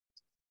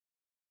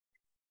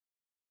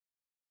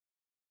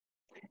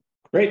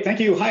Great, thank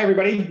you. Hi,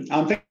 everybody.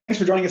 Thanks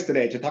for joining us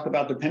today to talk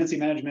about dependency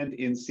management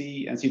in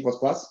C and C++.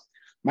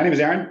 My name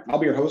is Aaron. I'll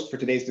be your host for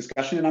today's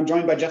discussion, and I'm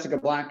joined by Jessica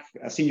Black,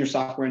 a senior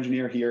software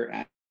engineer here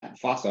at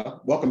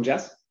FOSSA. Welcome,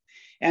 Jess.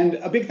 And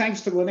a big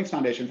thanks to the Linux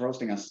Foundation for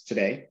hosting us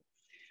today.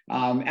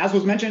 As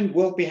was mentioned,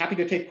 we'll be happy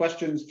to take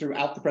questions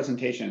throughout the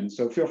presentation,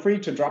 so feel free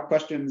to drop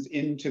questions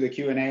into the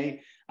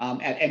Q&A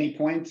at any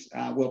point.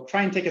 We'll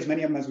try and take as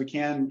many of them as we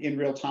can in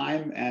real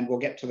time, and we'll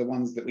get to the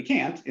ones that we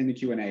can't in the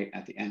Q&A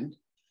at the end.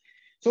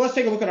 So let's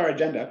take a look at our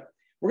agenda.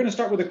 We're going to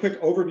start with a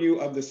quick overview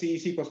of the C,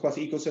 C++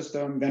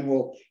 ecosystem. Then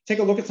we'll take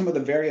a look at some of the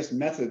various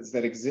methods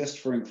that exist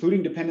for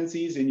including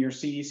dependencies in your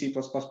C, C++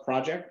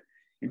 project,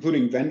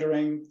 including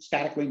vendoring,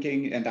 static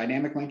linking, and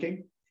dynamic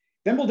linking.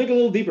 Then we'll dig a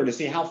little deeper to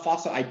see how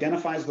FOSSA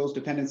identifies those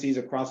dependencies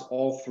across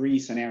all three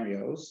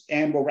scenarios.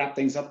 And we'll wrap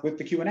things up with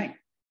the Q&A.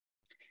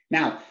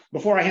 Now,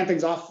 before I hand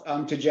things off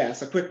to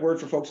Jess, a quick word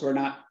for folks who are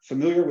not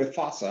familiar with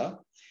FOSSA.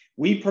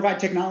 We provide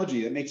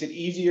technology that makes it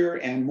easier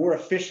and more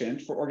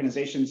efficient for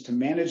organizations to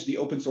manage the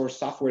open source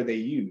software they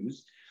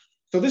use.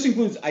 So this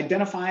includes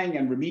identifying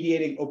and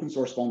remediating open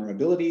source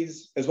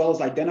vulnerabilities, as well as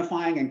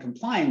identifying and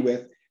complying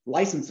with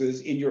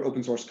licenses in your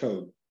open source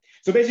code.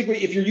 So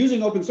basically, if you're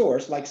using open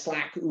source like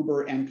Slack,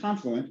 Uber, and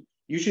Confluent,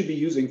 you should be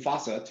using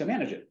FOSSA to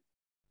manage it.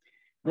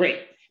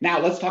 Great. Now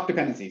let's talk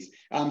dependencies.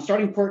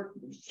 Starting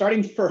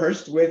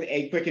first with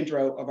a quick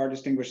intro of our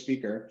distinguished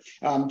speaker.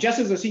 Jess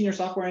is a senior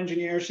software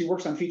engineer. She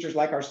works on features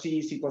like our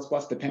C, C++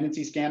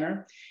 dependency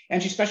scanner,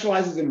 and she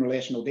specializes in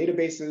relational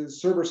databases,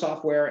 server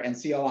software, and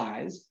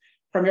CLIs,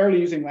 primarily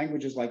using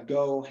languages like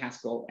Go,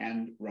 Haskell,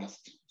 and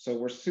Rust. So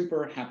we're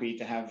super happy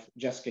to have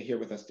Jessica here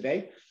with us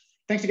today.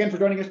 Thanks again for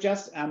joining us,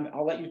 Jess, and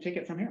I'll let you take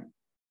it from here.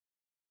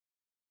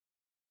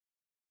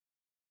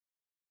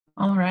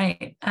 All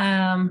right.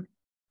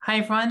 Hi,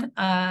 everyone.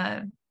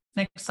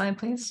 Next slide,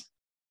 please.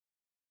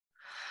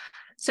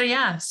 So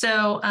yeah, C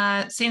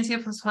and C++,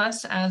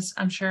 as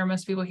I'm sure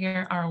most people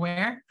here are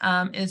aware,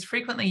 is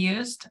frequently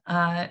used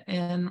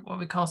in what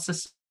we call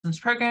systems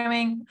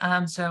programming.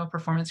 So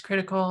performance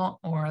critical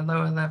or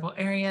lower level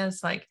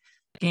areas like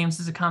games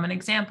is a common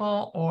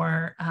example,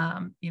 or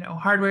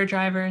hardware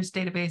drivers,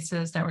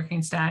 databases,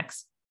 networking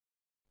stacks.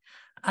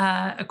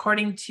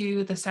 According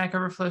to the Stack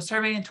Overflow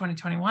survey in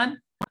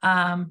 2021,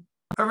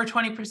 over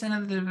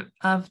 20%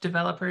 of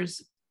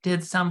developers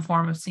did some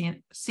form of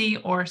C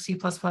or C++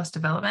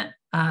 development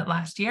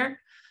last year.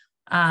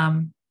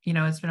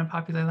 It's been a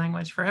popular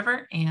language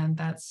forever, and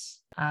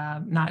that's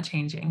not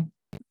changing.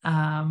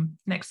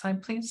 Next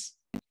slide, please.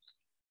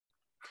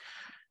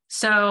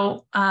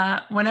 So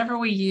whenever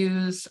we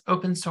use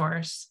open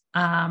source,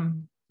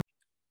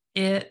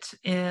 it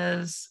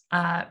is,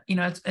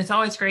 it's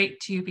always great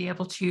to be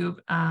able to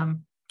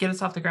get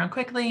us off the ground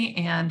quickly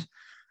and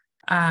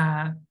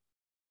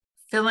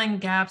filling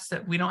gaps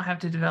that we don't have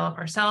to develop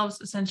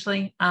ourselves,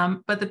 essentially.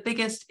 But the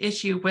biggest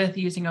issue with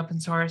using open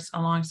source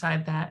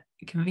alongside that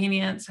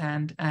convenience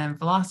and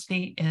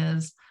velocity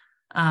is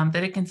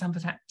that it can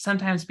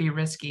sometimes be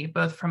risky,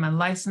 both from a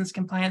license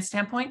compliance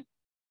standpoint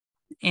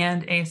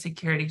and a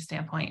security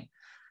standpoint.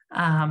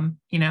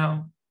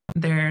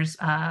 There's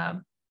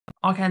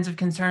all kinds of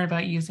concern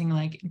about using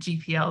like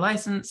GPL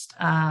licensed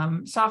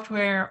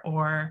software,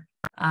 or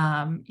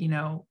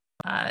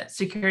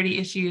security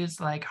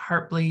issues like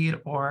Heartbleed,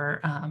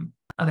 or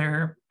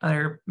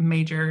other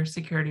major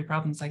security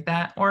problems like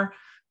that, or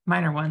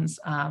minor ones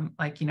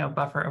like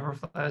buffer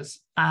overflows.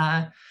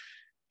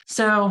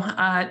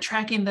 So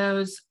tracking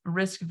those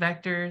risk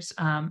vectors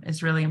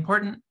is really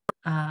important,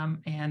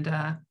 and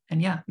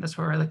yeah, that's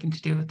what we're looking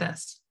to do with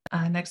this.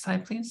 Next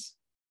slide, please.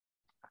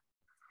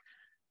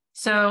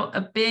 So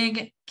a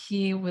big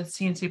key with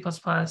C and C++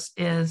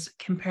 is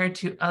compared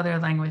to other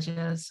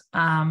languages.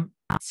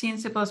 C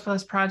and C++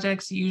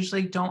 projects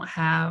usually don't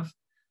have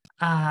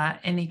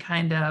any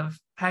kind of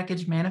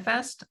package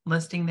manifest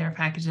listing their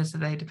packages that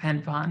they depend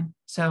upon.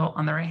 So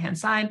on the right-hand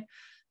side,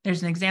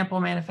 there's an example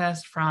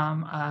manifest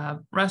from a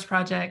Rust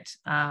project,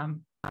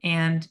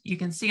 and you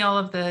can see all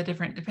of the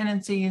different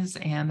dependencies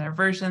and their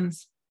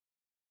versions.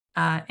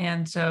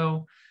 And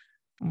so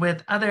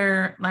with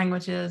other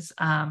languages,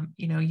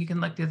 you can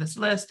look through this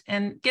list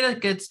and get a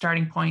good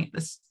starting point.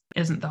 This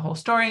isn't the whole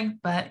story,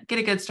 but get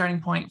a good starting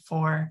point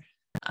for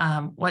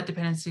what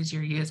dependencies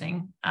you're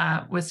using.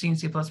 With C and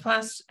C++,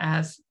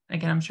 as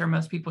again, I'm sure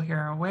most people here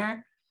are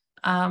aware,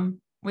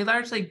 we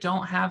largely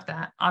don't have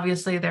that.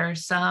 Obviously, there are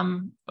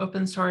some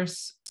open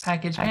source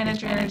package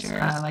managers,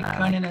 like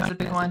Conan is a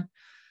big one.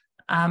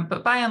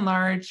 But by and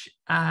large,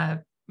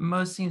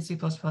 most C and C++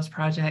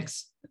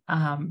 projects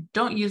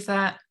don't use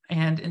that,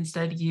 and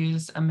instead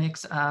use a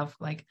mix of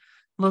like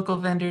local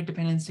vendor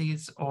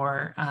dependencies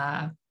or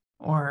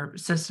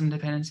system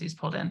dependencies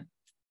pulled in.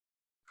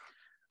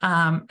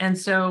 And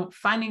so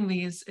finding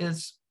these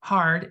is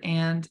hard,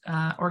 and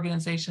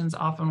organizations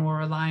often will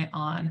rely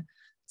on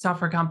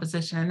software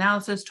composition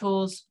analysis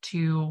tools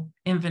to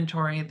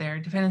inventory their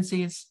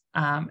dependencies,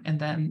 and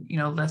then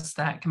list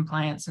that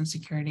compliance and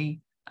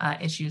security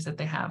issues that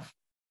they have.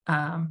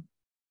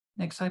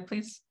 Next slide,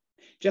 please.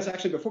 Jess,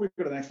 actually, before we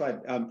go to the next slide,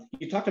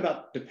 you talked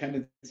about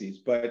dependencies,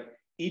 but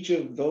each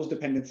of those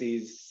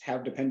dependencies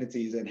have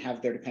dependencies and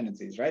have their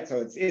dependencies, right?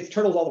 So it's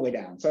turtles all the way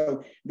down.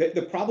 So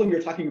the problem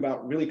you're talking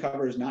about really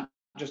covers not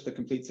just the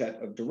complete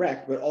set of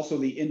direct, but also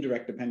the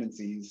indirect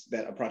dependencies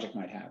that a project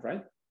might have,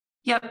 right?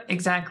 Yep,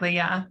 exactly.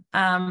 Yeah.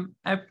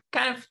 I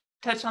kind of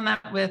touched on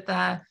that with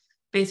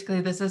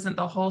basically this isn't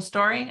the whole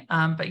story,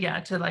 but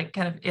yeah, to like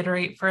kind of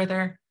iterate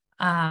further.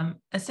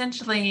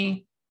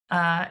 Essentially,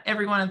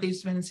 every one of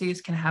these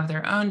dependencies can have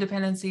their own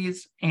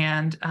dependencies,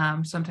 and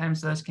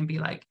sometimes those can be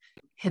like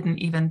hidden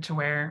even to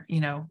where,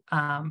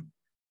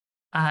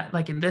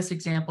 like in this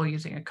example,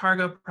 using a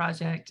cargo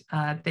project,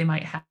 they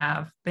might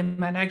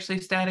actually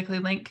statically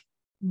link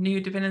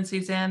new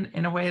dependencies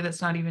in a way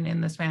that's not even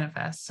in this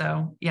manifest.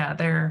 So yeah,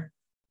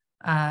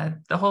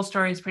 the whole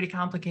story is pretty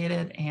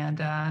complicated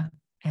and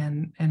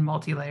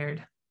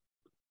multi-layered.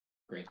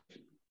 Great.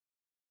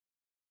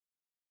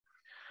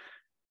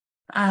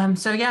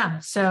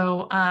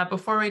 So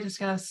before we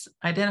discuss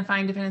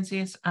identifying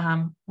dependencies,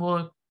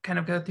 we'll kind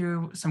of go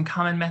through some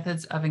common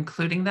methods of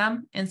including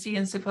them in C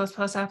and C++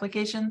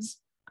 applications.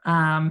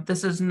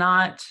 This is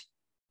not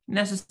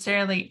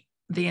necessarily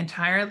the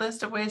entire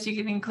list of ways you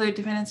can include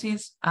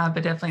dependencies,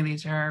 but definitely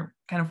these are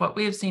kind of what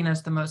we have seen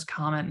as the most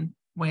common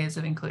ways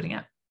of including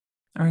it,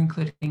 or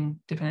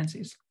including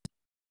dependencies.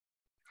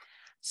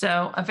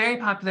 So a very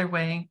popular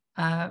way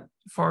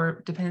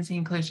for dependency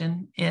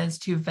inclusion is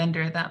to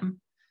vendor them.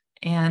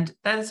 And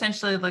that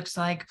essentially looks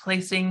like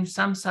placing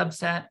some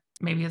subset,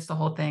 maybe it's the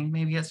whole thing,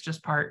 maybe it's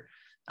just part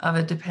of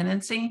a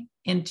dependency,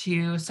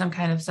 into some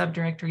kind of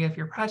subdirectory of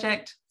your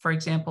project, for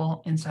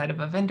example, inside of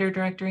a vendor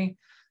directory.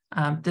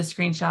 This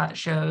screenshot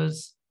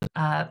shows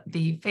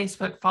the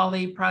Facebook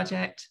Folly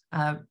project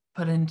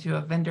put into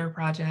a vendor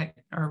project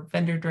or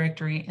vendor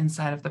directory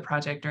inside of the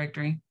project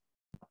directory.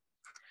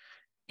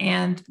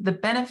 And the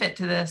benefit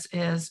to this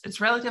is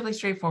it's relatively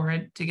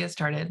straightforward to get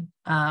started.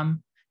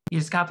 You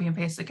just copy and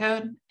paste the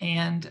code,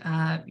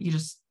 and you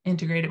just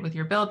integrate it with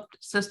your build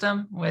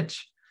system,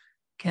 which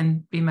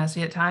can be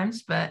messy at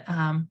times, but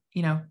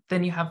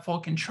then you have full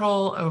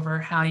control over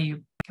how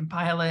you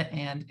compile it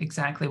and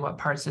exactly what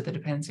parts of the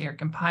dependency are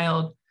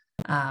compiled,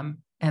 and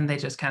they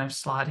just kind of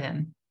slot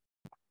in.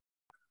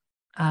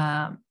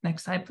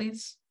 Next slide,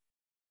 please.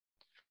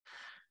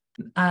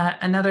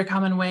 Another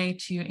common way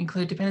to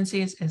include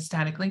dependencies is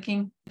static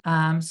linking.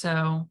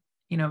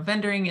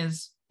 Vendoring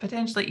is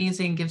potentially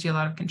easy and gives you a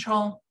lot of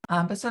control,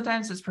 but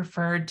sometimes it's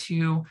preferred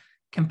to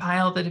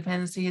compile the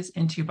dependencies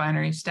into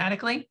binaries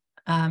statically,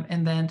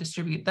 and then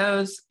distribute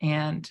those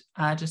and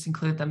just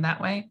include them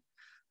that way.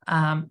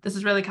 This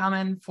is really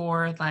common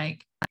for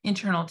like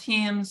internal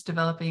teams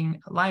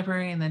developing a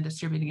library and then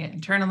distributing it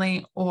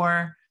internally,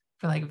 or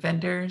for like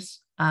vendors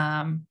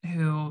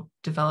who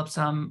develop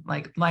some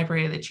like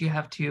library that you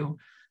have to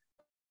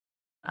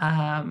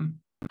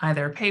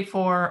either pay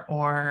for,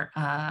 or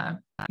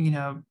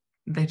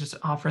they just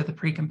offer the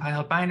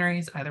pre-compiled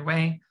binaries, either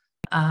way.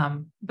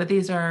 But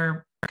these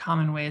are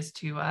common ways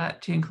to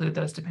include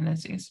those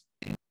dependencies.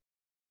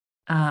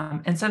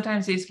 And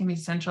sometimes these can be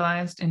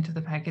centralized into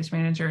the package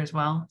manager as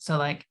well. So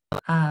like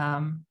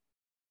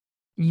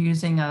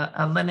using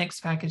a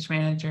Linux package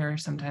manager,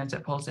 sometimes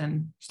it pulls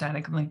in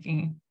static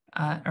linking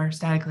or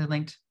statically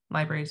linked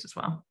libraries as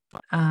well.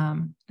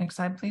 Next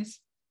slide, please.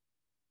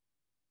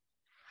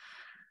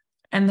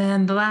 And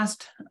then the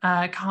last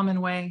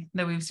common way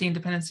that we've seen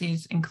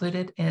dependencies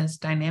included is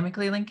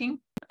dynamically linking.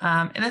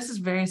 And this is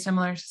very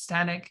similar to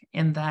static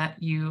in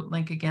that you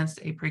link against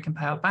a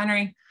precompiled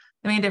binary.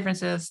 The main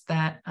difference is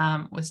that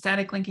with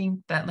static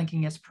linking, that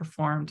linking is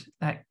performed,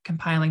 that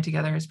compiling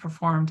together is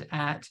performed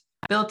at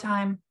build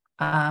time,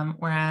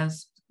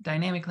 whereas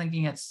dynamic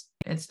linking, it's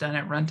done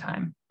at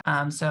runtime.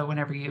 So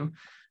whenever you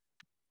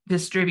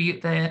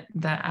distribute the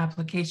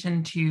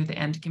application to the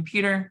end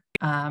computer,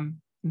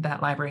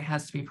 that library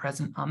has to be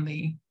present on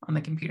the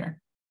computer.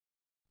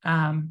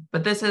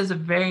 But this is a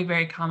very,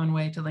 very common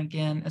way to link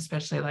in,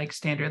 especially like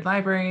standard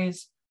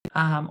libraries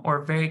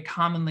or very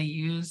commonly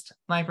used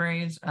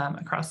libraries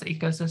across the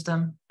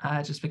ecosystem,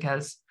 just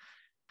because,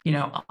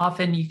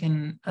 often you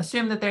can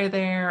assume that they're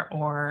there,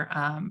 or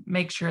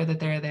make sure that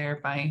they're there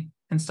by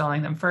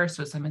installing them first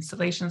with some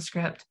installation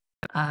script.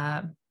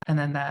 And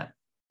then that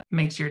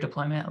makes your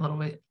deployment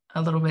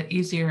a little bit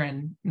easier.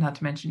 And not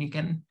to mention, you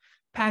can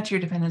patch your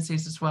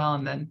dependencies as well,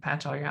 and then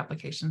patch all your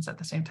applications at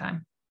the same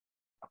time.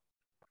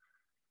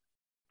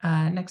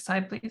 Next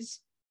slide, please.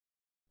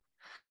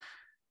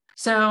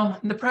 So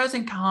the pros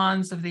and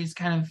cons of these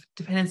kind of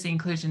dependency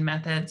inclusion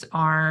methods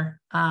are,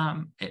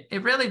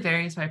 it really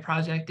varies by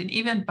project and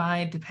even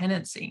by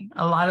dependency.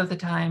 A lot of the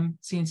time,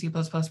 C and C++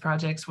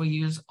 projects will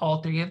use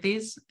all three of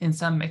these in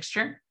some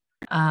mixture,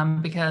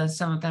 because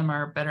some of them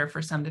are better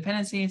for some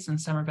dependencies and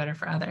some are better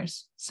for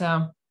others.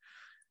 So,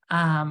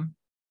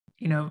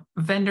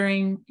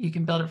 vendoring, you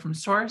can build it from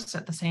source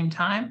at the same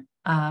time,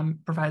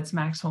 provides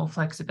maximal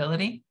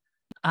flexibility.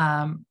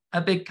 A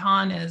big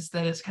con is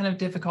that it's kind of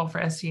difficult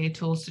for SCA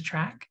tools to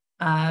track.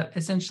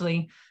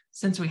 Essentially,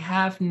 since we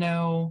have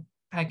no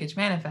package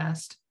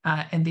manifest,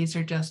 and these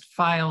are just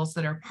files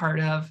that are part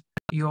of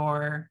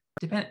your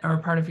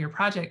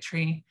project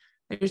tree.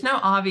 There's no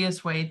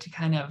obvious way to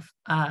kind of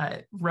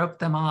rope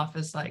them off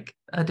as like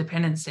a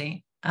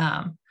dependency.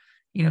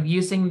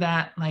 Using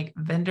that like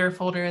vendor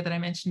folder that I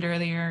mentioned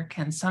earlier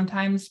can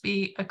sometimes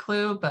be a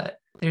clue, but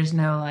there's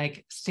no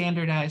like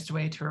standardized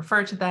way to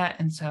refer to that.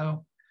 And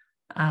so,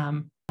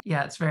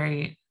 yeah, it's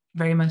very,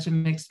 very much a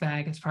mixed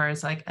bag as far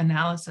as like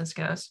analysis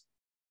goes.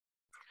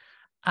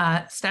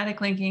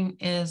 Static linking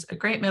is a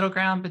great middle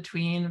ground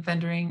between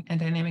vendoring and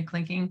dynamic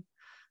linking.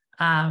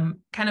 Kind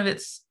of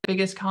its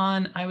biggest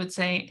con, I would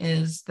say,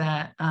 is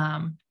that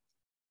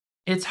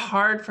it's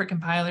hard for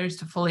compilers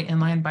to fully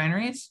inline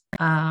binaries.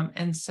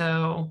 And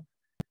so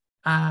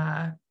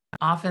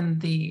often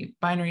the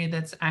binary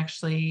that's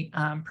actually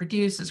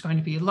produced is going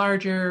to be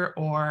larger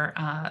or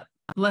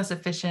less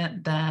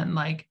efficient than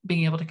like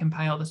being able to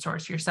compile the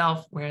source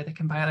yourself, where the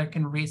compiler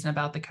can reason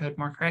about the code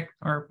more correct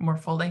or more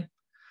fully.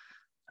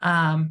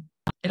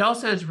 It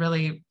also is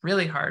really,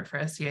 really hard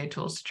for SCA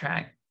tools to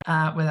track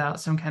without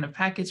some kind of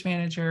package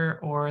manager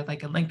or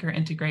like a linker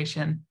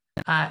integration.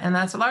 And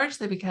that's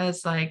largely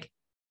because like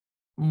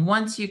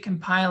once you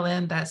compile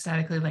in that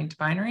statically linked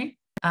binary,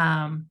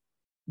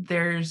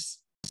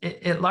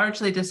 it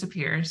largely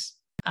disappears.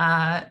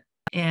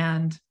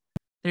 And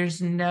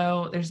there's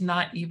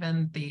not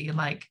even the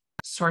like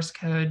source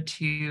code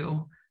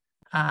to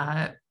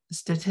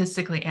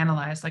statistically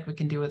analyze like we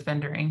can do with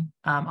vendoring.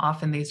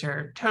 Often these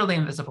are totally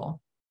invisible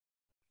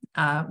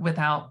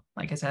without,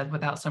 like I said,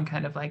 without some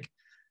kind of like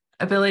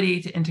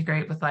ability to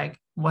integrate with like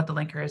what the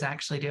linker is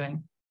actually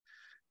doing.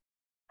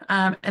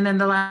 And then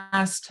the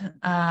last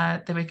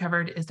that we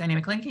covered is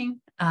dynamic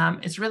linking.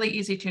 It's really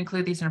easy to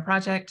include these in a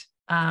project.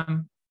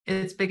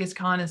 Its biggest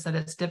con is that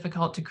it's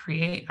difficult to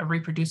create a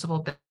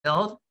reproducible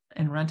build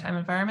in runtime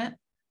environment.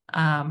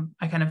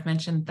 I kind of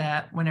mentioned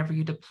that whenever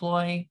you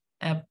deploy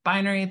a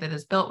binary that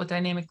is built with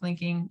dynamic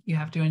linking, you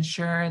have to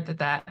ensure that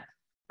that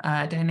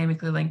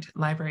dynamically linked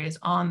library is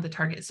on the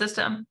target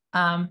system.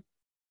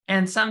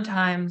 And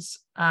sometimes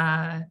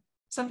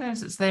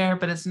it's there,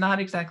 but it's not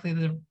exactly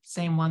the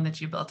same one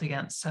that you built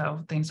against.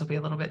 So things will be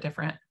a little bit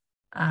different.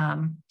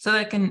 So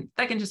that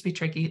can just be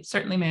tricky. It's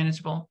certainly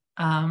manageable,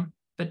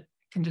 but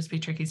can just be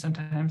tricky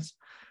sometimes.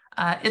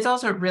 It's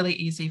also really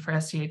easy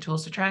for SCA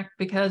tools to track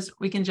because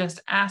we can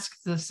just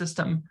ask the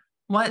system,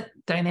 what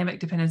dynamic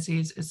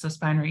dependencies is this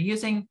binary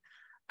using?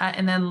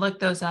 And then look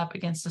those up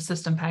against the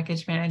system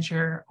package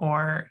manager,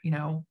 or,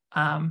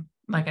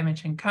 like I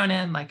mentioned,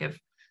 Conan, like if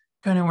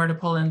Conan were to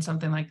pull in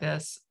something like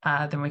this,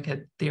 then we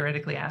could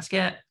theoretically ask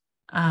it.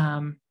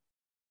 So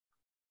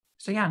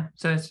yeah,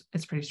 so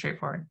it's pretty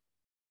straightforward.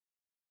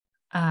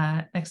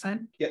 Next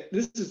slide. Yeah,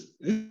 this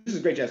is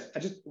great, Jess.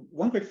 Just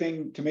one quick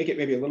thing to make it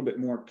maybe a little bit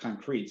more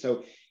concrete.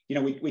 So,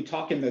 we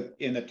talk in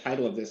the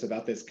title of this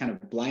about this kind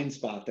of blind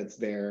spot that's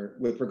there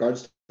with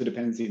regards to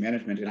dependency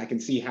management, and I can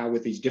see how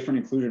with these different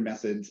inclusion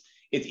methods,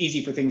 it's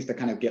easy for things to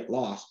kind of get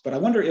lost. But I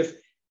wonder if,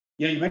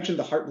 you mentioned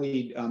the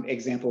Heartbleed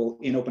example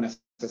in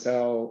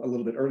OpenSSL a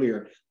little bit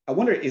earlier. I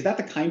wonder, is that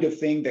the kind of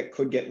thing that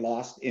could get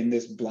lost in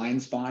this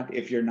blind spot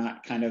if you're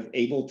not kind of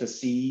able to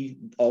see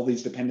all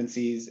these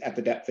dependencies at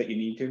the depth that you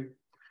need to?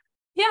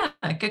 Yeah,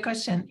 good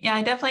question. Yeah,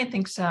 I definitely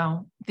think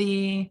so.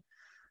 The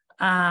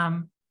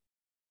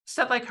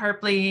stuff like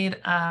Heartbleed,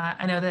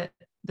 I know that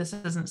this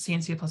isn't C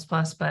and C++,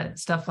 but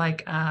stuff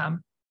like,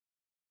 the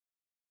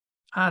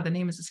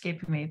name is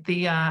escaping me,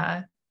 the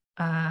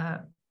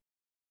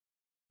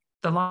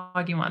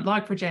logging one,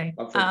 Log4j.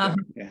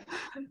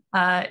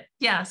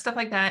 Yeah, stuff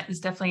like that is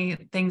definitely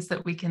things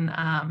that we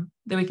can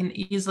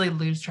easily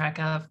lose track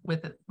of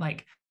with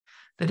like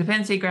the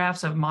dependency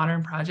graphs of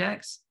modern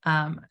projects.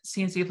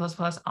 C and C++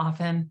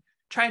 often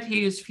try to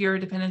use fewer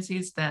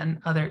dependencies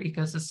than other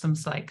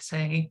ecosystems, like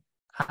say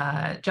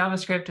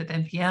JavaScript with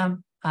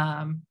npm.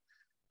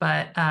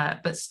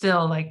 But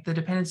still, like the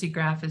dependency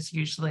graph is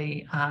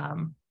usually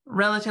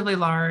relatively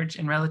large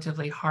and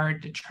relatively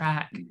hard to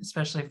track,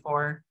 especially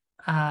for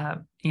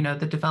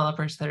the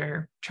developers that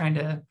are trying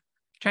to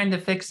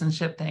fix and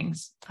ship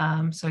things.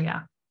 So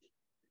yeah.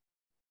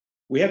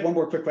 We had one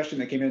more quick question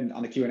that came in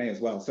on the Q&A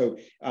as well. So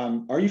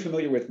are you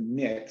familiar with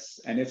Nix?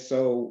 And if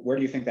so, where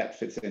do you think that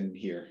fits in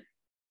here?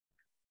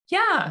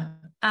 Yeah,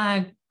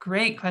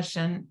 great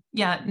question.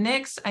 Yeah,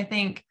 Nix, I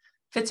think,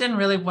 fits in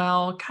really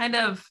well. Kind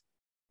of,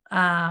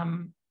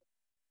 I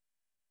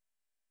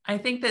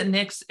think that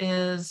Nix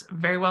is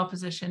very well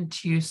positioned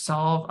to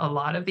solve a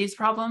lot of these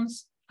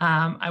problems.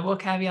 I will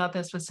caveat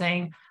this with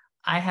saying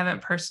I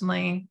haven't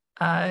personally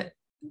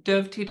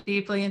dove too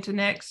deeply into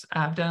Nix.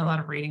 I've done a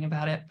lot of reading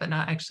about it, but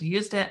not actually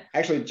used it.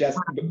 Actually, Jess,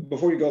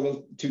 before you go a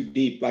little too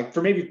deep, like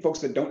for maybe folks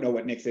that don't know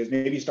what Nix is,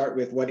 maybe start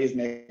with what is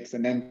Nix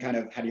and then kind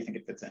of how do you think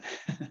it fits in?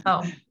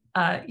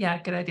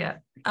 Yeah, good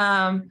idea.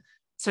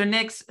 So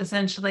Nix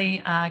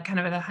essentially, kind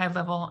of at a high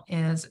level,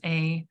 is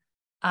a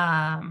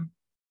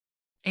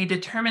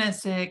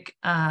deterministic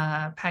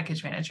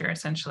package manager,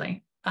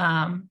 essentially,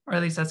 or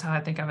at least that's how I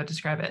think I would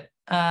describe it.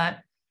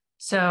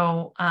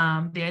 So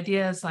the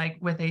idea is, like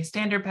with a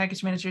standard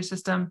package manager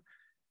system,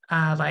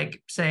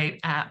 like say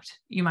apt,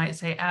 you might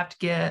say apt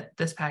get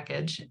this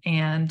package,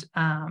 and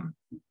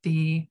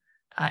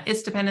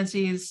its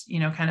dependencies,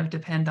 kind of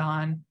depend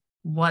on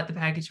what the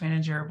package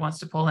manager wants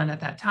to pull in at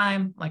that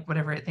time, like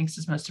whatever it thinks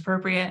is most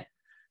appropriate.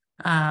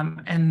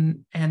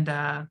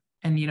 The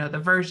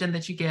version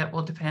that you get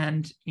will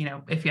depend,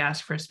 if you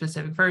ask for a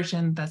specific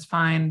version, that's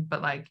fine.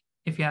 But like,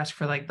 if you ask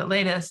for like the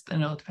latest,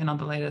 then it'll depend on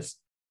the latest.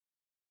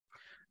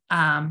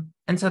 And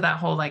so that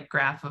whole like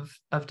graph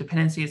of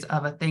dependencies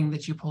of a thing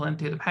that you pull in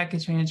through the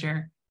package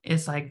manager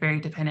is like very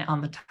dependent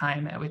on the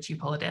time at which you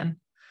pull it in,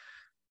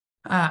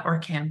 or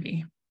can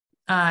be.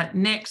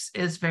 Nix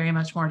is very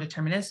much more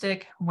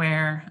deterministic,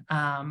 where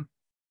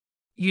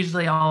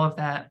usually all of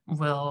that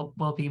will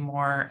be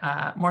more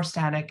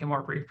static and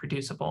more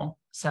reproducible.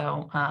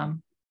 So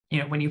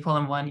when you pull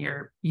in one,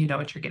 you know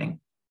what you're getting.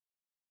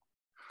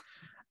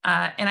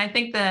 And I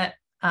think that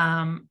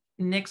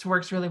Nix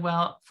works really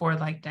well for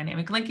like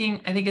dynamic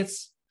linking.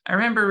 I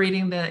remember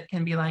reading that it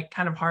can be like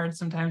kind of hard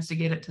sometimes to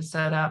get it to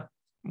set up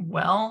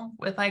well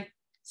with like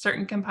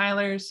certain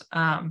compilers,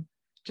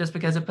 just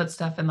because it puts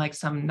stuff in like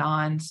some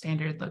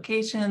non-standard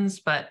locations.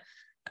 But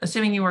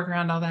assuming you work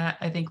around all that,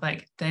 I think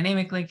like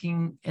dynamic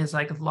linking is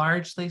like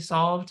largely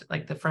solved.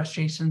 Like the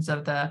frustrations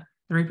of the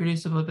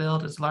reproducible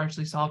build is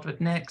largely solved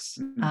with Nix.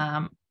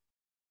 Mm-hmm.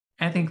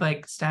 I think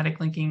like static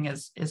linking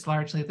is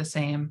largely the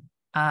same.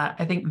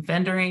 I think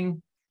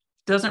vendoring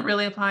doesn't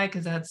really apply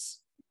because that's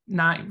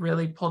not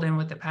really pulled in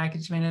with the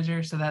package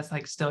manager. So that's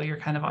like still you're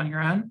kind of on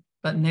your own,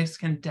 but Nix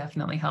can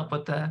definitely help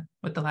with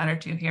the latter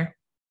two here.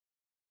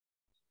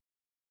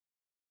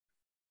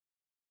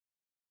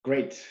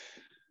 Great.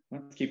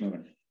 Let's keep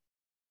moving.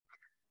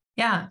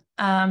 Yeah.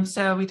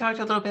 So we talked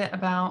a little bit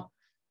about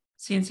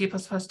C and C++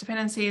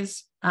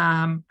 dependencies,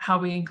 how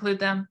we include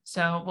them.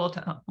 So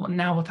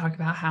now we'll talk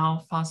about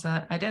how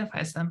FOSSA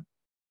identifies them.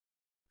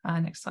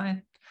 Next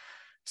slide.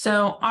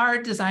 So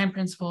our design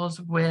principles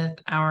with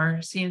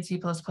our C and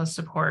C++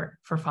 support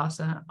for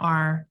FOSSA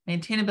are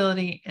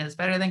maintainability is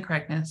better than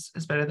correctness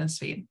is better than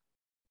speed.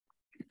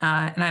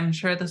 And I'm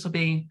sure this will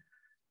be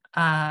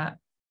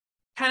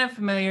kind of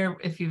familiar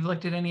if you've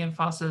looked at any of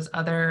FOSSA's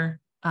other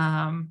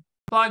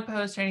blog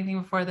posts or anything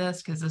before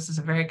this, because this is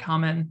a very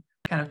common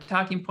kind of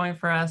talking point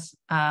for us.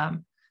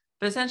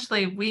 But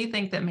essentially, we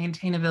think that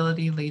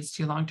maintainability leads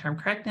to long-term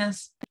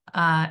correctness,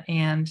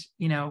 and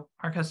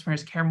our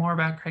customers care more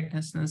about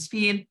correctness than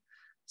speed.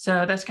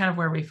 So that's kind of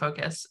where we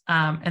focus.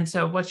 And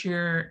so what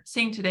you're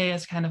seeing today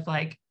is kind of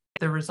like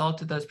the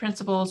result of those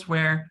principles,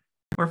 where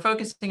we're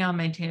focusing on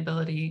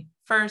maintainability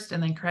first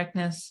and then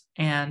correctness,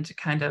 and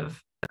kind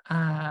of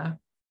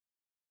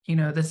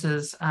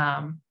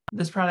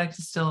this product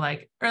is still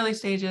like early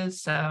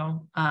stages.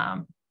 So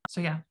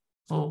yeah,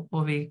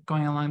 we'll be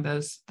going along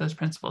those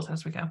principles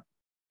as we go.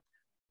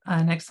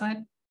 Next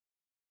slide.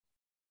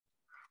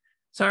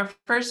 So our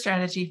first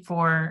strategy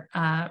for,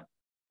 I'll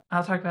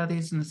talk about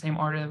these in the same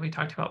order that we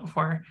talked about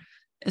before.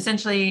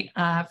 Essentially,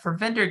 for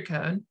vendored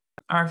code,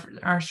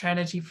 our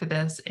strategy for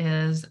this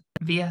is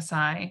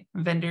VSI,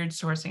 vendored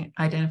sourcing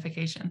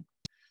identification.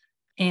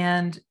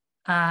 And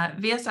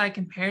VSI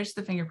compares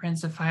the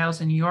fingerprints of files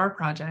in your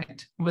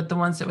project with the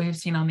ones that we've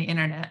seen on the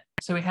internet.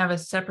 So we have a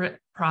separate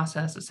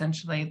process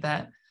essentially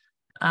that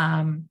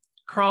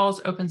crawls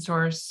open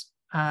source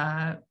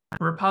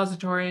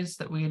repositories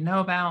that we know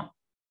about,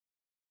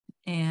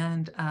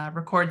 and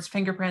records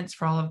fingerprints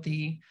for all of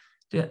the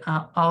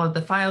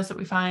files that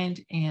we find,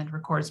 and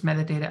records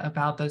metadata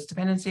about those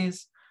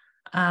dependencies.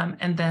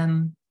 And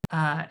then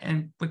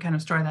we kind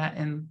of store that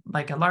in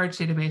like a large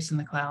database in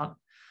the cloud.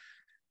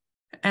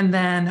 And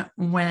then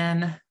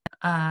when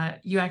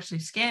you actually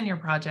scan your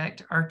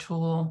project, our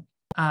tool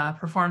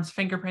performs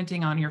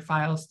fingerprinting on your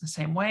files the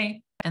same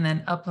way, and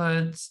then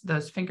uploads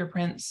those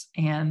fingerprints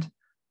and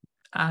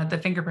the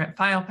fingerprint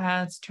file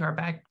paths to our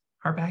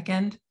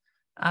backend,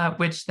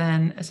 which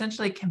then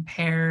essentially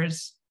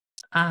compares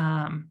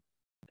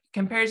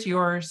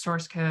your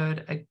source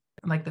code,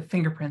 like the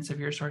fingerprints of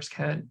your source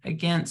code,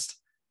 against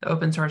the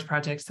open source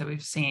projects that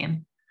we've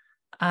seen.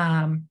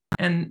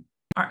 And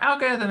our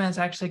algorithm is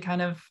actually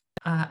kind of,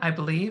 I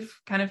believe,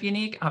 kind of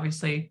unique.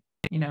 Obviously,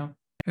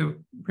 who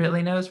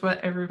really knows what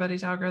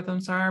everybody's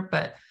algorithms are,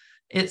 but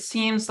it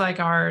seems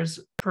like ours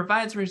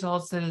provides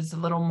results that are a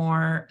little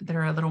more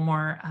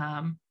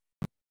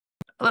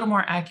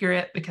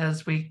accurate,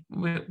 because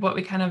what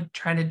we kind of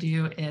try to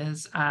do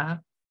is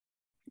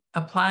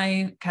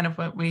apply kind of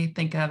what we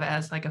think of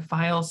as like a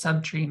file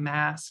subtree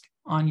mask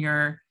on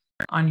your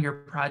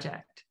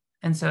project.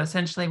 And so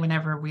essentially,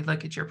 whenever we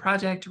look at your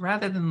project,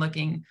 rather than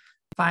looking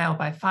file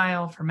by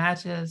file for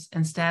matches,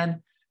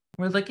 instead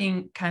we're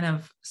looking kind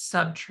of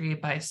subtree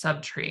by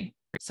subtree.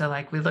 So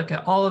like we look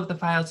at all of the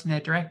files in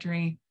a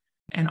directory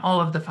and all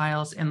of the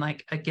files in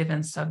like a given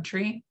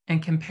subtree,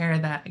 and compare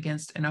that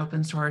against an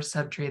open source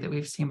subtree that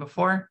we've seen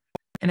before.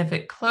 And if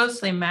it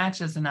closely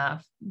matches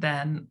enough,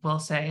 then we'll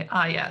say,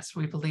 yes,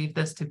 we believe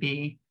this to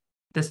be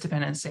this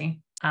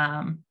dependency.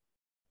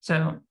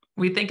 So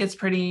we think it's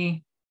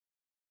pretty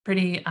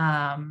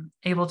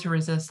able to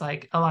resist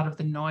like a lot of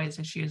the noise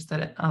issues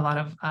that a lot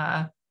of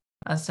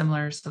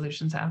similar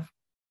solutions have.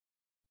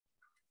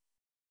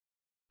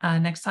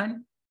 Next slide.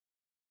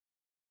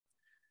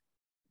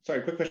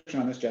 Sorry, quick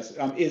question on this, Jess.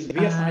 Is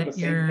VSI the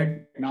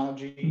same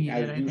technology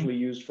muted, as usually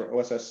used for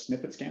OSS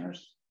snippet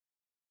scanners?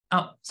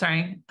 Oh,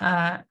 sorry.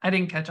 I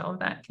didn't catch all of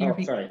that. Can you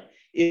repeat? Sorry.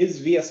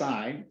 Is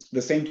VSI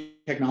the same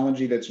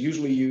technology that's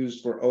usually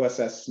used for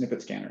OSS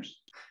snippet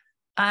scanners?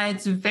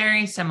 It's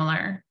very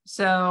similar.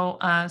 So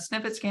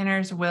snippet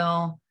scanners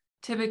will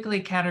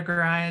typically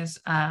categorize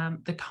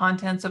the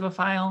contents of a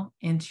file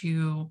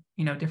into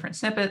different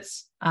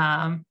snippets,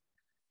 and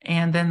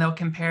then they'll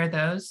compare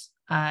those.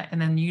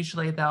 And then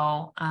usually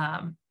they'll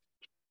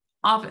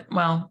often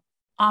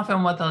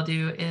what they'll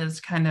do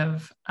is kind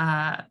of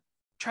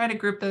try to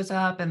group those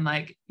up and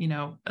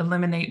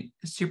eliminate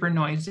super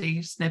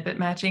noisy snippet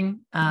matching.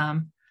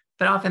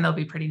 But often they'll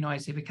be pretty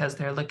noisy because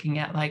they're looking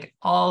at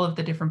all of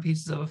the different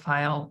pieces of a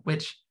file,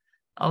 which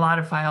a lot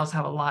of files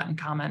have a lot in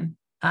common,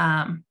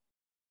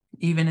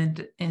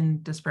 even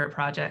in disparate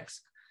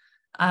projects.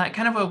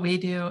 Kind of what we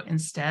do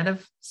instead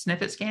of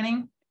snippet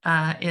scanning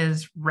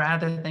is,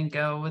 rather than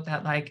go with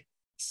that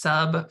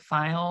sub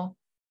file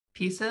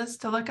pieces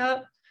to look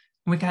up,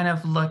 we kind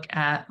of look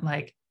at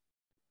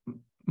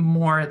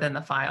more than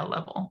the file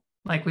level.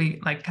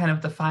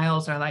 The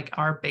files are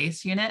our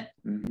base unit.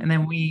 And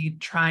then we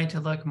try to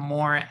look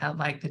more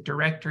at the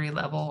directory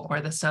level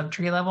or the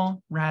subtree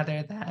level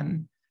rather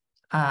than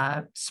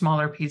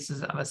smaller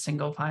pieces of a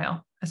single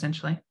file,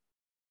 essentially.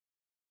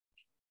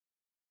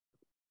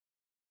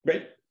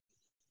 Great.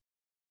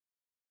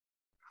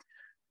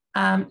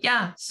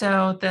 Yeah,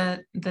 so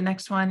the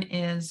next one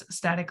is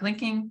static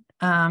linking.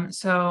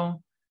 FOSSA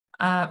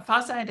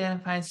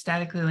identifies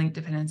statically linked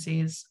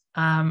dependencies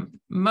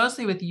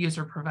mostly with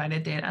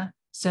user-provided data.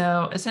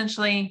 So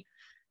essentially,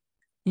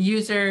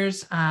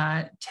 users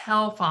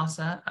tell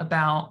FOSSA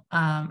about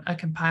a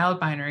compiled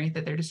binary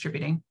that they're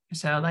distributing.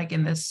 So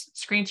in this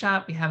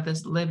screenshot, we have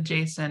this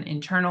libjson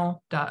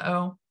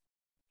internal.o.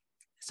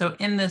 So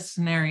in this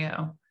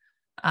scenario,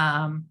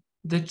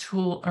 the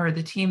tool or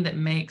the team that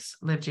makes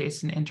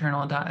libjson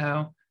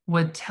internal.o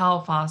would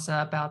tell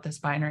FOSSA about this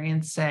binary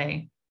and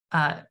say,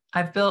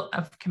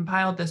 I've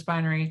compiled this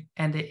binary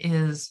and it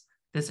is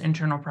this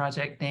internal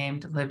project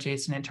named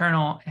libjson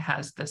internal. It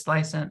has this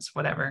license,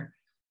 whatever.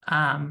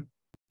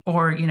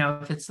 Or,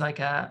 if it's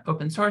a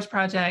open source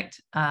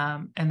project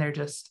and they're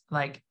just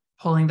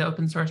pulling the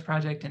open source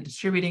project and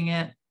distributing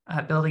it,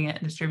 building it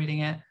and distributing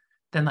it,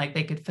 then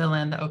they could fill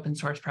in the open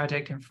source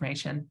project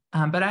information.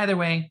 But either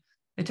way,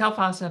 they tell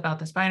FOSSA about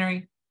this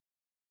binary.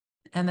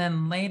 And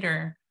then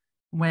later,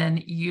 when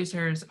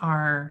users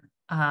are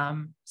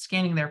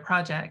scanning their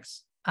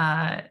projects,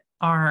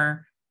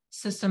 our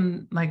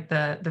system,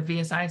 the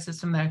VSI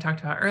system that I talked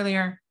about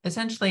earlier,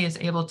 essentially is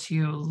able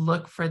to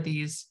look for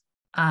these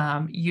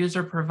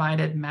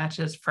user-provided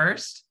matches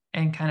first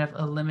and kind of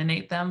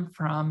eliminate them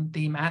from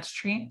the match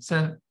tree.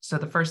 So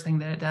the first thing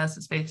that it does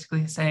is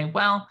basically say,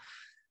 well,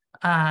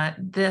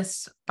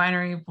 this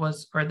binary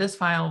was, or this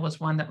file was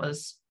one that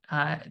was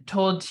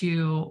told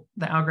to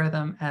the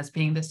algorithm as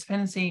being this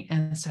dependency.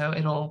 And so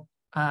it'll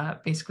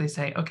basically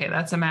say, okay,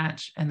 that's a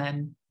match, and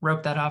then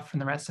rope that off from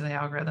the rest of the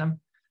algorithm.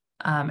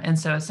 And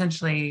so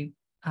essentially,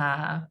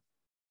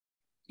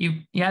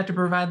 you have to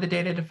provide the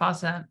data to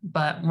FOSSA,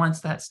 but once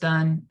that's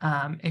done,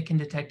 it can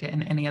detect it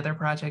in any other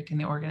project in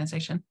the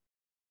organization.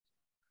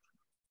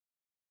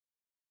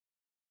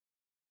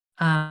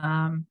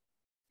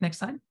 Next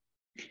slide.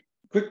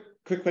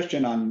 Quick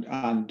question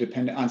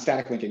on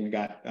static linking we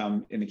got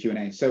in the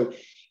Q&A. So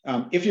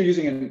if you're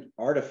using an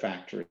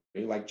artifactory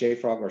like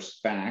JFrog or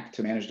SPAC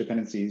to manage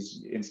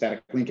dependencies in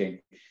static linking,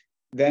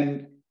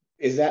 then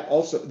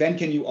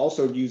can you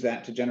also use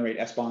that to generate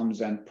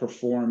SBOMs and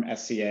perform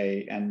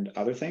SCA and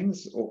other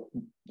things? Or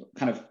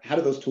kind of how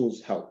do those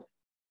tools help?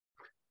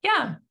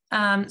 Yeah.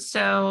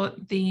 So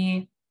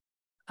the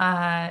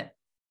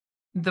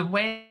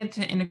way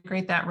to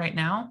integrate that right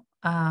now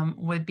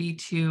would be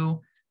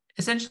to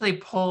essentially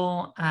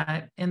pull,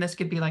 and this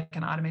could be like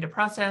an automated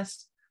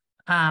process,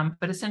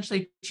 but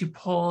essentially to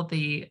pull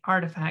the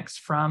artifacts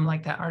from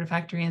that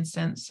artifactory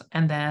instance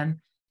and then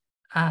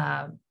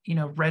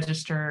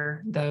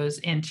register those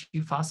into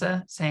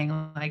FOSSA,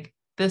 saying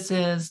this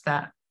is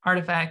that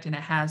artifact and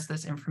it has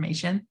this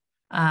information.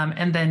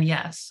 And then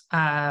yes,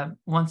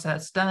 once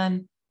that's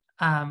done,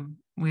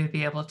 we would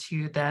be able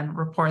to then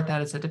report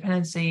that as a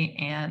dependency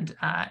and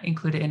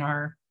include it in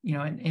our, in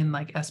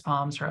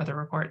SBOMs or other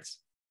reports.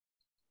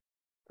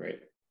 Great.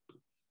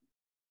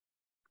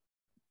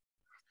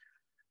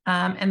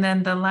 And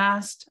then the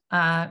last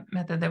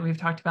method that we've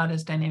talked about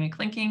is dynamic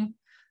linking.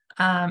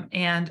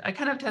 And I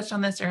kind of touched on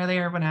this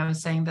earlier when I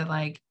was saying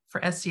that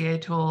for SCA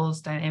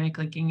tools, dynamic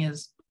linking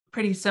is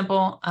pretty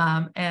simple.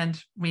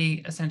 And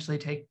we essentially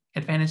take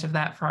advantage of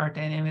that for our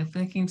dynamic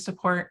linking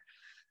support.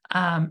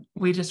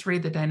 We just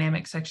read the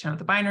dynamic section of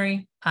the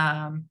binary.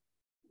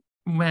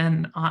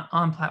 When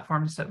on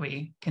platforms that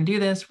we can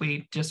do this,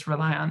 we just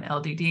rely on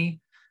LDD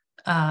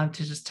to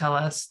just tell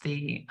us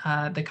the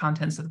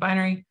contents of the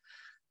binary.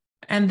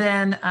 And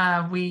then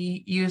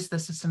we use the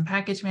system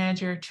package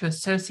manager to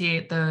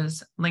associate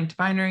those linked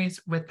binaries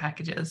with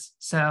packages.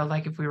 So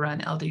like if we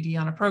run LDD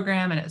on a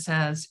program and it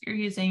says you're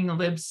using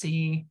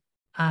libc.so.6,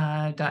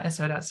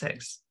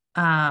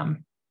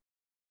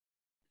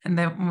 and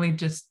then we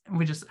just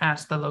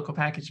ask the local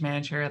package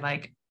manager,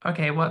 like,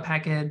 okay, what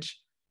package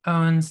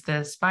owns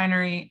this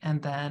binary?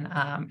 And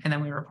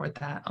then we report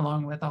that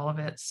along with all of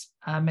its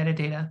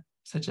metadata,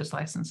 such as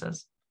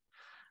licenses.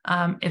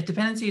 If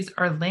dependencies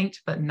are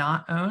linked but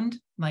not owned,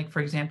 like for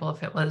example,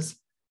 if it was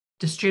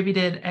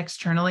distributed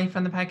externally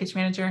from the package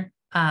manager,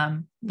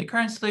 the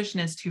current solution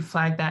is to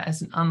flag that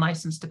as an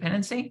unlicensed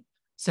dependency.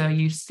 So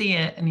you see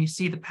it and you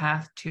see the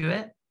path to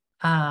it,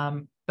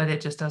 but it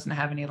just doesn't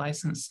have any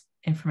license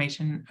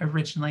information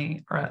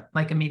originally or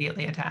like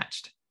immediately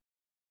attached.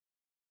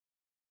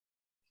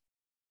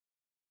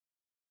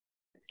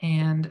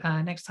 And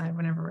next slide,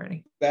 whenever we're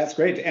ready. That's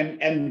great.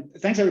 And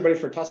thanks everybody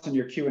for tossing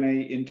your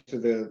Q&A into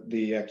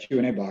the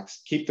Q&A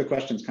box. Keep the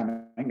questions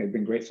coming. They've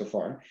been great so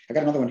far. I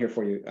got another one here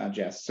for you,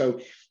 Jess.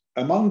 So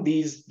among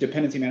these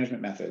dependency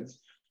management methods,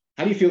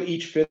 how do you feel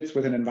each fits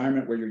with an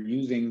environment where you're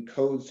using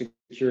code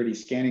security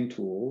scanning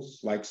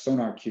tools like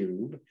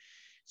SonarQube?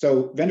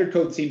 So vendor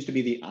code seems to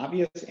be the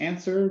obvious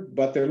answer,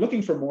 but they're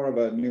looking for more of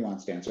a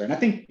nuanced answer. And I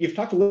think you've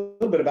talked a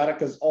little bit about it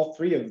because all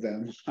three of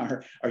them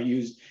are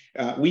used.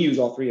 We use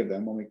all three of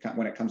them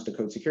when it comes to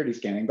code security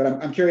scanning. But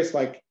I'm curious,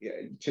 like,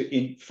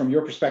 from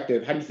your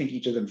perspective, how do you think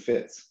each of them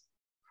fits?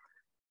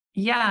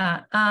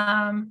 Yeah,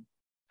 I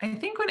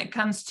think when it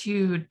comes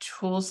to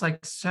tools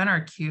like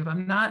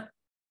SonarQube,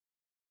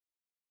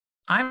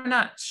 I'm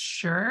not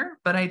sure,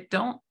 but I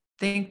don't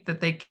think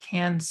that they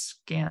can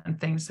scan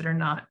things that are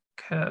not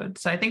code.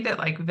 So I think that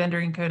like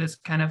vendoring code is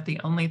kind of the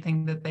only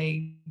thing that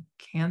they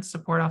can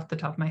support off the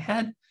top of my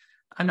head.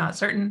 I'm not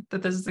certain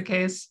that this is the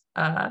case,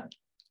 but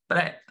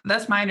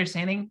that's my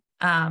understanding.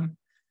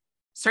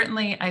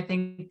 Certainly, I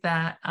think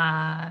that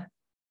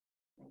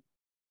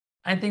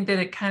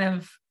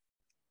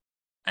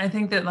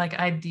like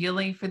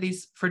ideally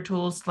for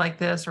tools like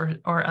this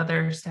or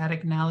other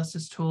static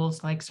analysis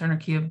tools like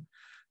SonarQube,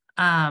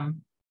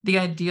 the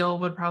ideal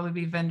would probably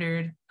be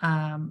vendored.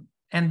 And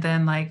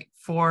then like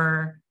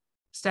for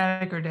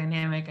static or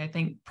dynamic, I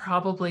think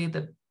probably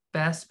the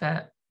best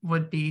bet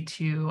would be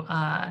to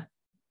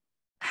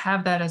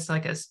have that as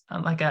as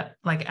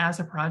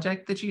a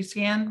project that you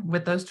scan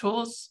with those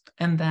tools,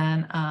 and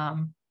then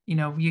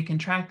you can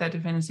track that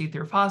dependency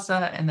through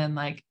FOSSA, and then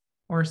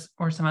or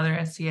some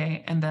other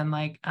SCA, and then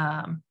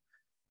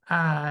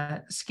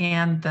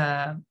scan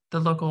the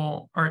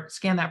local or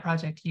scan that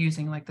project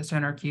using like the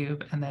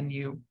SonarQube, and then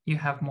you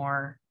have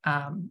more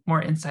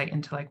insight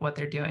into like what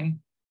they're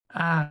doing.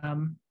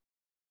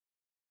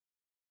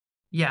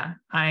 Yeah,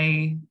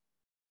 I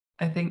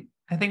think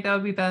that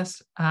would be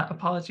best.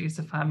 Apologies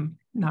if I'm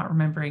not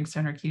remembering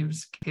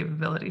SonarQube's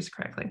capabilities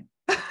correctly.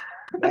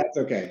 That's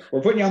okay.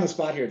 We're putting you on the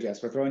spot here,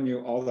 Jess. We're throwing you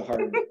all the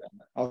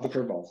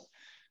curveballs.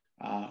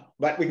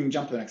 But we can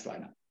jump to the next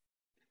slide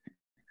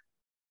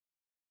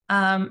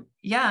now.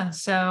 Yeah,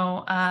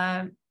 so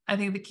I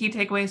think the key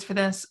takeaways for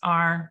this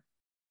are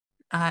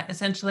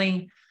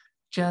essentially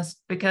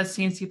just because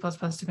C and C++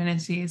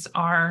 dependencies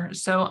are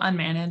so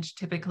unmanaged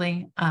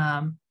typically,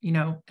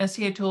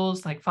 SCA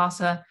tools like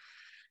FOSSA,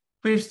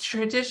 we've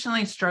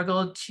traditionally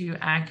struggled to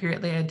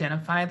accurately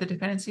identify the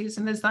dependencies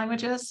in these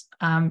languages,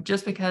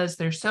 just because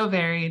they're so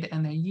varied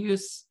and the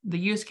use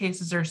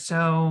cases are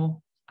so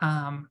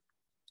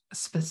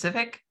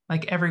specific.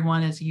 Like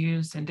everyone is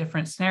used in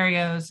different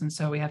scenarios, and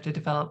so we have to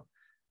develop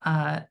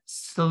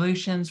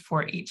solutions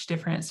for each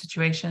different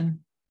situation.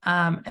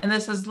 And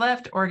this has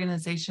left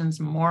organizations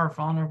more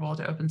vulnerable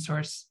to open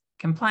source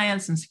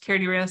compliance and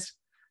security risk.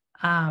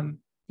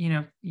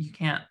 You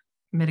can't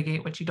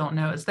mitigate what you don't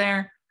know is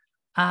there.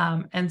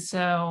 And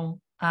so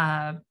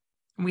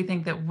we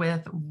think that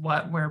with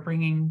what we're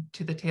bringing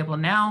to the table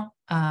now,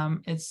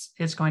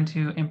 it's going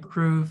to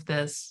improve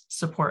this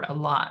support a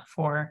lot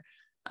for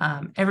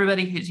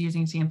everybody who's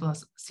using C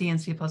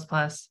and C++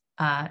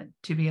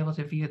 to be able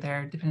to view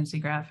their dependency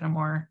graph in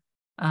a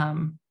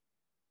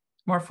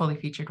more fully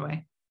featured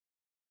way.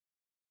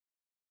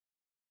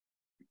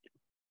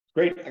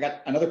 Great. I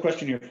got another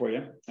question here for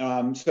you.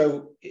 And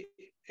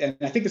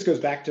I think this goes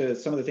back to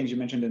some of the things you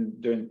mentioned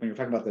when you were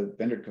talking about the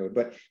vendor code,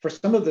 but for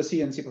some of the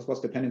C and C++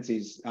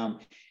 dependencies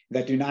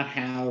that do not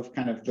have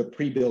kind of the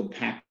pre-build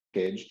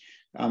package,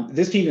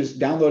 this team is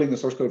downloading the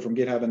source code from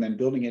GitHub and then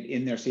building it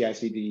in their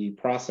CI/CD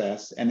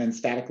process and then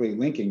statically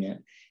linking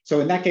it. So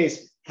in that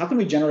case, how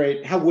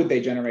would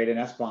they generate an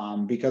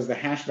SBOM, because the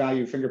hash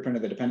value fingerprint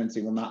of the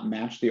dependency will not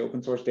match the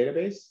open source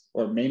database,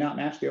 or may not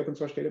match the open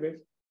source database?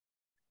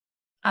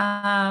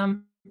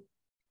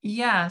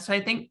 Yeah, so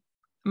I think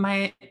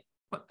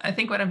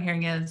what I'm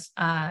hearing is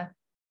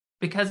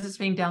because it's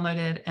being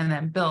downloaded and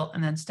then built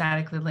and then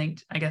statically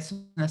linked, I guess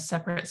in a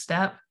separate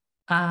step,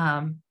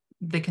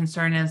 the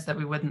concern is that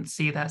we wouldn't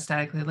see that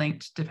statically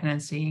linked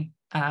dependency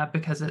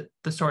because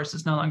the source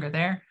is no longer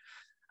there.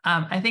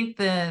 I think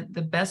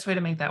the best way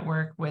to make that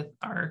work with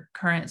our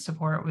current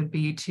support would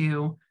be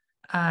to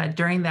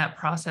during that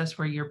process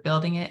where you're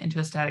building it into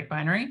a static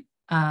binary,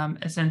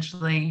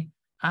 essentially,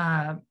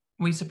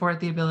 we support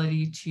the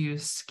ability to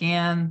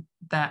scan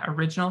that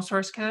original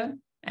source code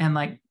and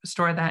like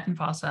store that in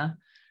FOSSA,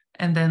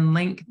 and then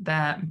link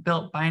that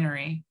built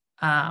binary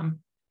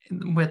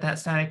with that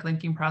static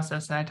linking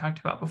process that I talked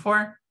about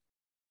before.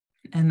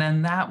 And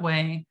then that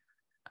way,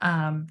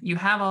 you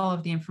have all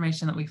of the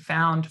information that we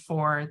found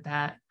for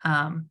that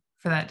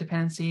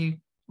dependency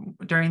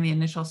during the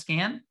initial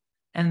scan,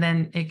 and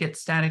then it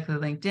gets statically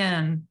linked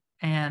in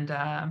and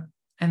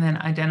then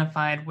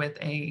identified with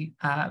a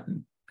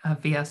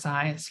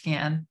VSI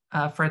scan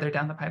further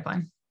down the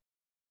pipeline.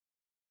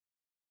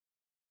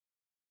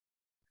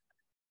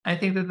 I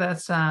think that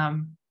that's, I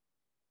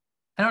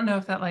don't know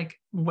if that like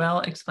well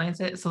explains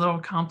it. It's a little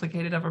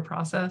complicated of a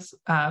process,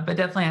 but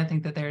definitely I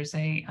think that there's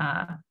a,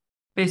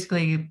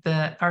 basically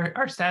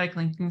our static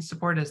linking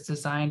support is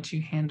designed to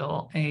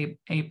handle a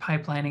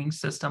pipelining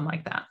system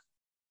like that.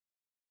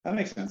 That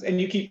makes sense.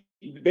 And you keep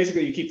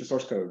the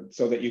source code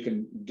so that you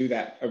can do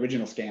that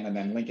original scan and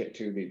then link it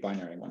to the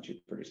binary once you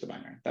produce the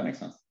binary. That makes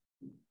sense.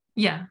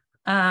 Yeah.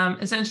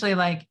 Essentially,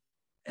 like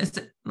it's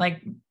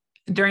like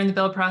during the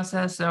build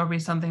process, there'll be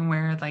something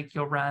where like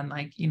you'll run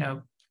like, you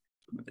know,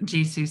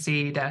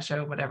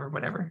 GCC-O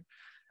whatever.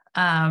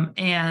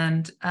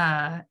 And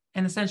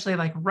essentially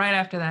like right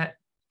after that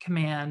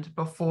command,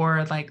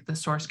 before like the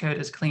source code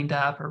is cleaned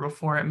up or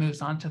before it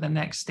moves on to the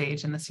next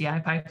stage in the CI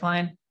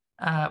pipeline,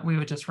 we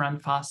would just run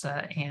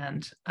FOSSA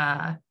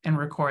and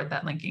record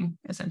that linking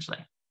essentially.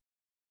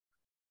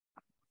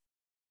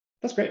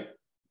 That's great.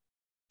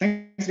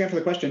 Thanks again for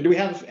the question. Do we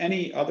have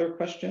any other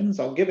questions?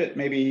 I'll give it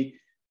maybe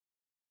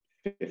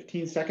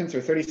 15 seconds or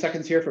 30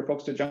 seconds here for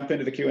folks to jump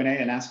into the Q&A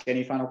and ask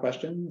any final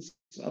questions.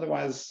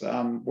 Otherwise,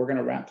 we're going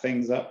to wrap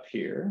things up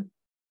here.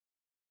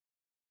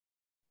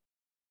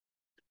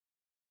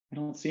 I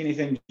don't see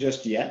anything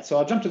just yet, so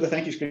I'll jump to the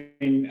thank you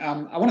screen.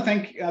 I want to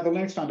thank the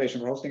Linux Foundation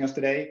for hosting us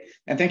today,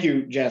 and thank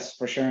you, Jess,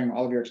 for sharing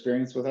all of your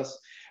experience with us.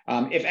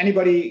 If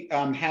anybody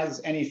has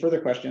any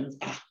further questions,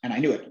 and I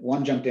knew it,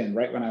 one jumped in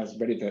right when I was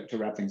ready to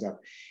wrap things up.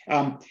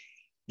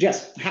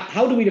 Jess,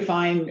 how do we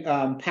define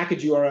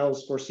package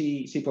URLs for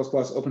C, C++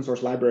 open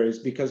source libraries?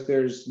 Because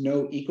there's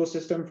no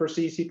ecosystem for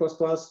C, C++,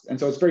 and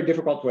so it's very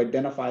difficult to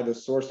identify the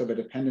source of a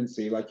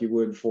dependency like you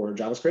would for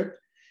JavaScript,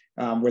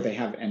 where they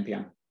have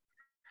NPM.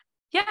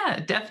 Yeah,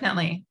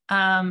 definitely.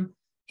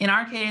 In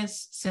our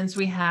case, since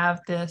we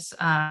have this,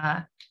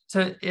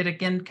 so it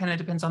again kind of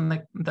depends on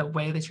the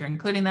way that you're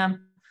including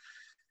them.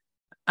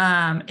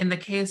 In the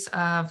case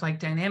of like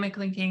dynamic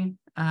linking,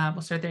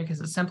 we'll start there because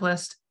it's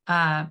simplest.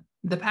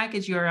 The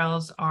package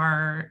URLs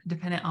are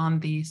dependent on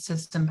the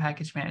system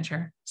package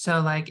manager. So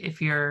like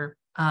if you're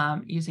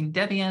using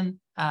Debian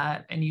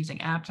and using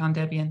apt on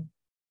Debian,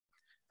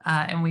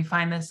 and we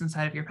find this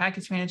inside of your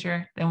package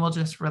manager, then we'll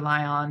just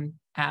rely on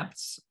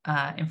apt's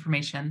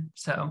information.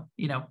 So,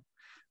 you know,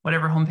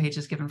 whatever homepage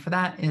is given for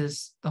that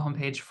is the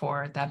homepage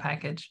for that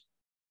package.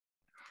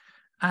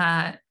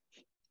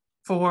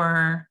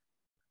 For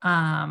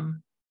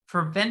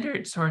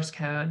vendor source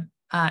code,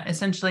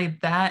 essentially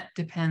that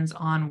depends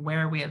on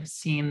where we have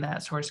seen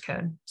that source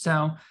code.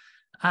 So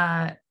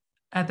when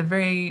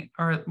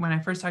I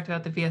first talked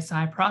about the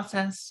VSI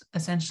process,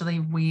 essentially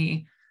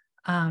we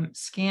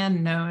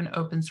scan known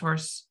open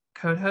source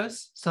code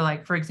hosts. So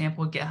like, for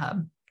example,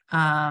 GitHub.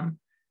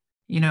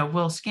 You know,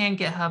 we'll scan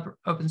GitHub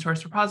open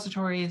source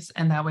repositories,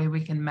 and that way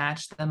we can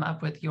match them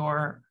up with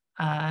your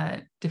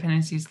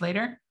dependencies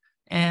later.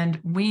 And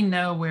we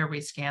know where we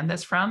scanned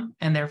this from,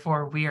 and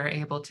therefore we are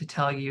able to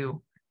tell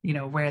you, you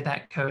know, where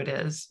that code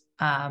is,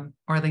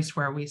 or at least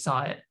where we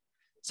saw it.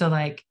 So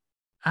like,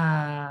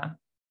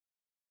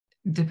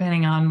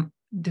 depending on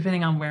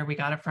where we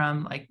got it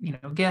from, like, you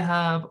know,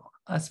 GitHub,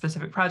 a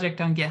specific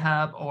project on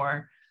GitHub,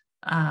 or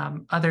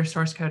other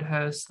source code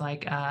hosts,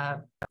 like,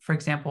 for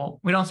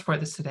example, we don't support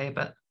this today,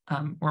 but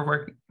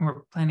we're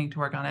planning to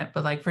work on it.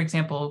 But like, for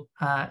example,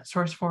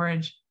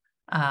 SourceForge,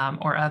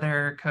 or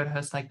other code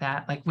hosts like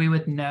that, like we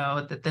would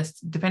know that this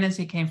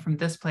dependency came from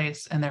this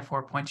place and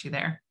therefore point you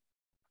there.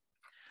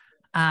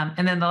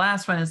 And then the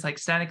last one is like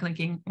static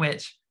linking,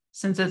 which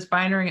since it's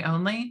binary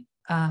only,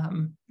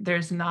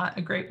 there's not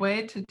a great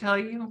way to tell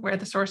you where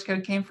the source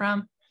code came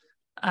from.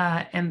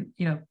 And,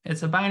 you know,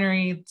 it's a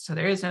binary, so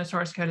there is no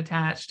source code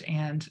attached,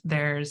 and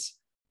there's,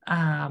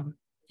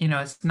 you know,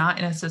 it's not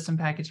in a system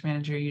package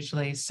manager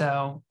usually.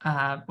 So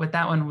with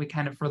that one, we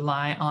kind of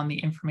rely on the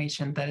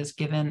information that is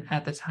given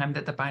at the time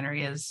that the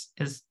binary is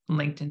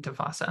linked into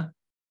FOSSA.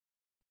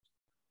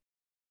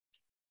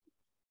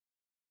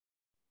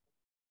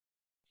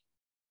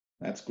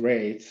 That's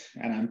great.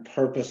 And I'm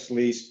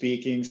purposely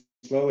speaking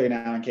slowly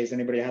now in case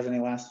anybody has any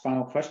last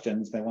final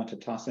questions they want to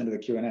toss into the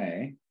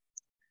Q&A.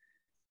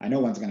 I know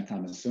one's going to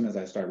come as soon as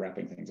I start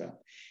wrapping things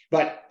up,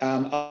 but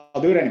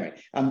I'll do it anyway.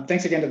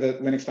 Thanks again to the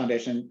Linux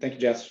Foundation. Thank you,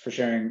 Jess, for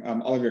sharing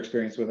all of your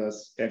experience with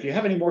us. If you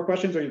have any more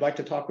questions or you'd like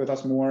to talk with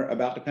us more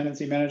about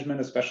dependency management,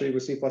 especially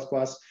with C++,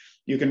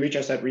 you can reach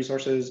us at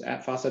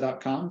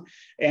resources@fossa.com.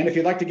 And if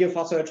you'd like to give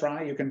FOSSA a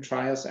try, you can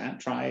try us at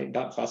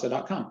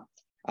try.fossa.com.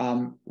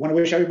 Want to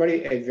wish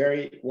everybody a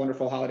very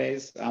wonderful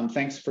holidays.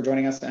 Thanks for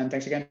joining us, and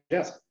thanks again,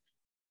 Jess.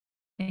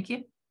 Thank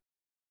you.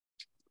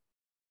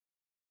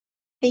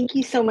 Thank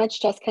you so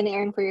much, Jessica and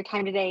Aaron, for your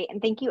time today.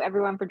 And thank you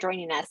everyone for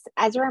joining us.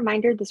 As a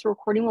reminder, this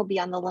recording will be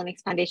on the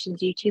Linux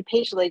Foundation's YouTube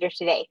page later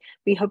today.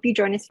 We hope you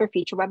join us for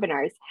future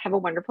webinars. Have a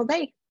wonderful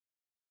day.